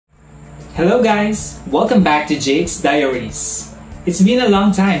Hello guys! Welcome back to Jake's Diaries. It's been a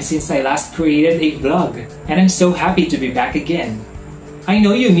long time since I last created a vlog, and I'm so happy to be back again. I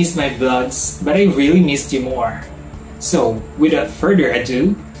know you missed my vlogs, but I really missed you more. So, without further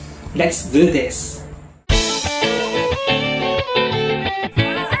ado, let's do this!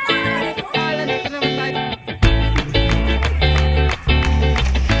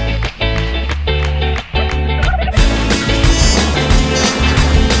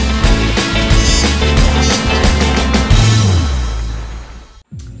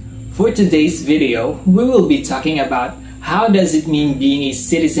 For today's video, we will be talking about how does it mean being a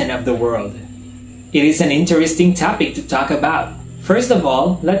citizen of the world. It is an interesting topic to talk about. First of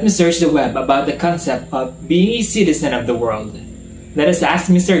all, let me search the web about the concept of being a citizen of the world. Let us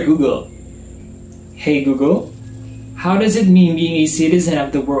ask Mr. Google. Hey Google, how does it mean being a citizen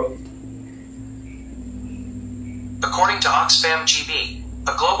of the world? According to Oxfam GB,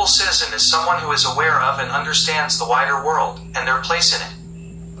 a global citizen is someone who is aware of and understands the wider world and their place in it.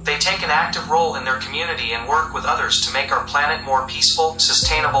 They take an active role in their community and work with others to make our planet more peaceful,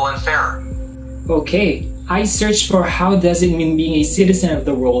 sustainable, and fairer. Okay, I searched for how does it mean being a citizen of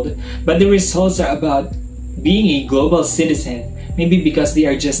the world, but the results are about being a global citizen, maybe because they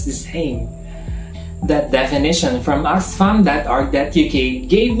are just the same. That definition from oxfam.org.uk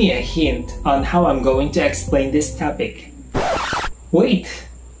gave me a hint on how I'm going to explain this topic. Wait,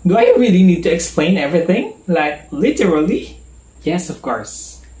 do I really need to explain everything? Like, literally? Yes, of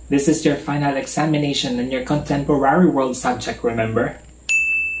course. This is your final examination on your contemporary world subject, remember?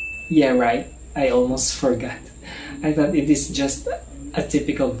 Yeah, right. I almost forgot. I thought it is just a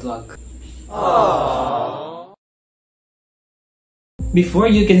typical vlog. Aww. Before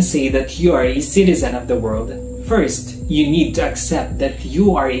you can say that you are a citizen of the world, first, you need to accept that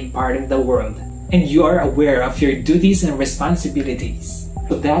you are a part of the world and you are aware of your duties and responsibilities.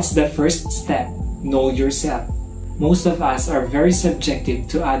 So that's the first step. Know yourself. Most of us are very subjective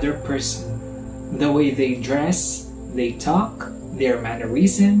to other person. The way they dress, they talk, their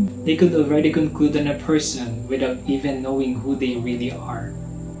mannerism, they could already conclude on a person without even knowing who they really are.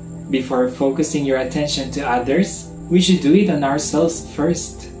 Before focusing your attention to others, we should do it on ourselves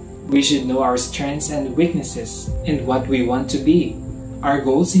first. We should know our strengths and weaknesses and what we want to be, our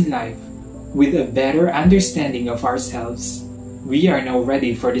goals in life. With a better understanding of ourselves, we are now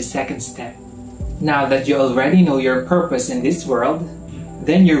ready for the second step. Now that you already know your purpose in this world,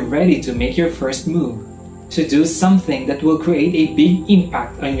 then you're ready to make your first move, to do something that will create a big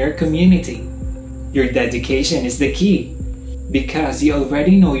impact on your community. Your dedication is the key. Because you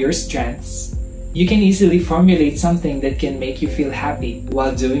already know your strengths, you can easily formulate something that can make you feel happy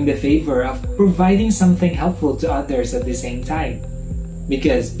while doing the favor of providing something helpful to others at the same time.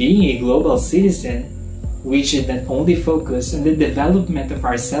 Because being a global citizen, we should not only focus on the development of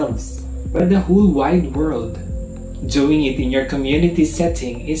ourselves, but the whole wide world. Doing it in your community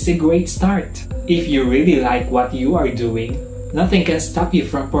setting is a great start. If you really like what you are doing, nothing can stop you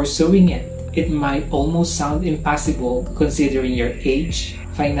from pursuing it. It might almost sound impossible considering your age,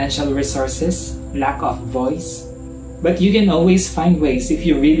 financial resources, lack of voice, but you can always find ways if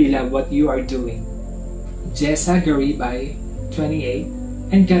you really love what you are doing. Jessa Garibay, 28,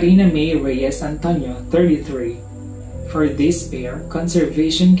 and Karina May Reyes Antonio, 33. For this pair,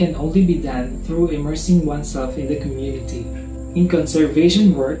 conservation can only be done through immersing oneself in the community. In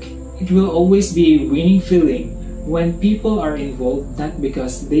conservation work, it will always be a winning feeling when people are involved not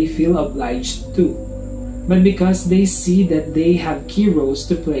because they feel obliged to, but because they see that they have key roles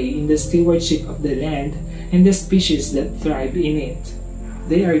to play in the stewardship of the land and the species that thrive in it.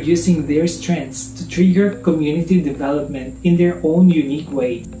 They are using their strengths to trigger community development in their own unique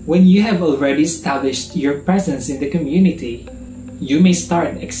way. When you have already established your presence in the community, you may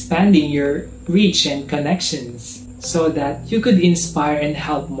start expanding your reach and connections so that you could inspire and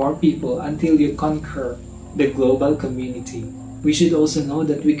help more people until you conquer the global community. We should also know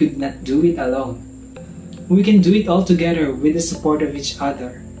that we could not do it alone. We can do it all together with the support of each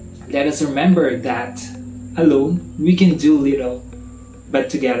other. Let us remember that alone we can do little, but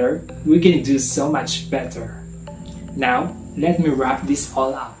together, we can do so much better. Now, let me wrap this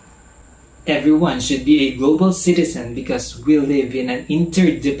all up. Everyone should be a global citizen because we live in an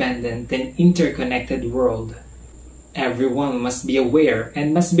interdependent and interconnected world. Everyone must be aware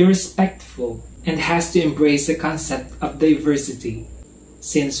and must be respectful and has to embrace the concept of diversity.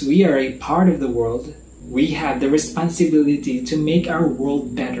 Since we are a part of the world, we have the responsibility to make our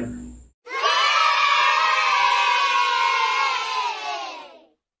world better.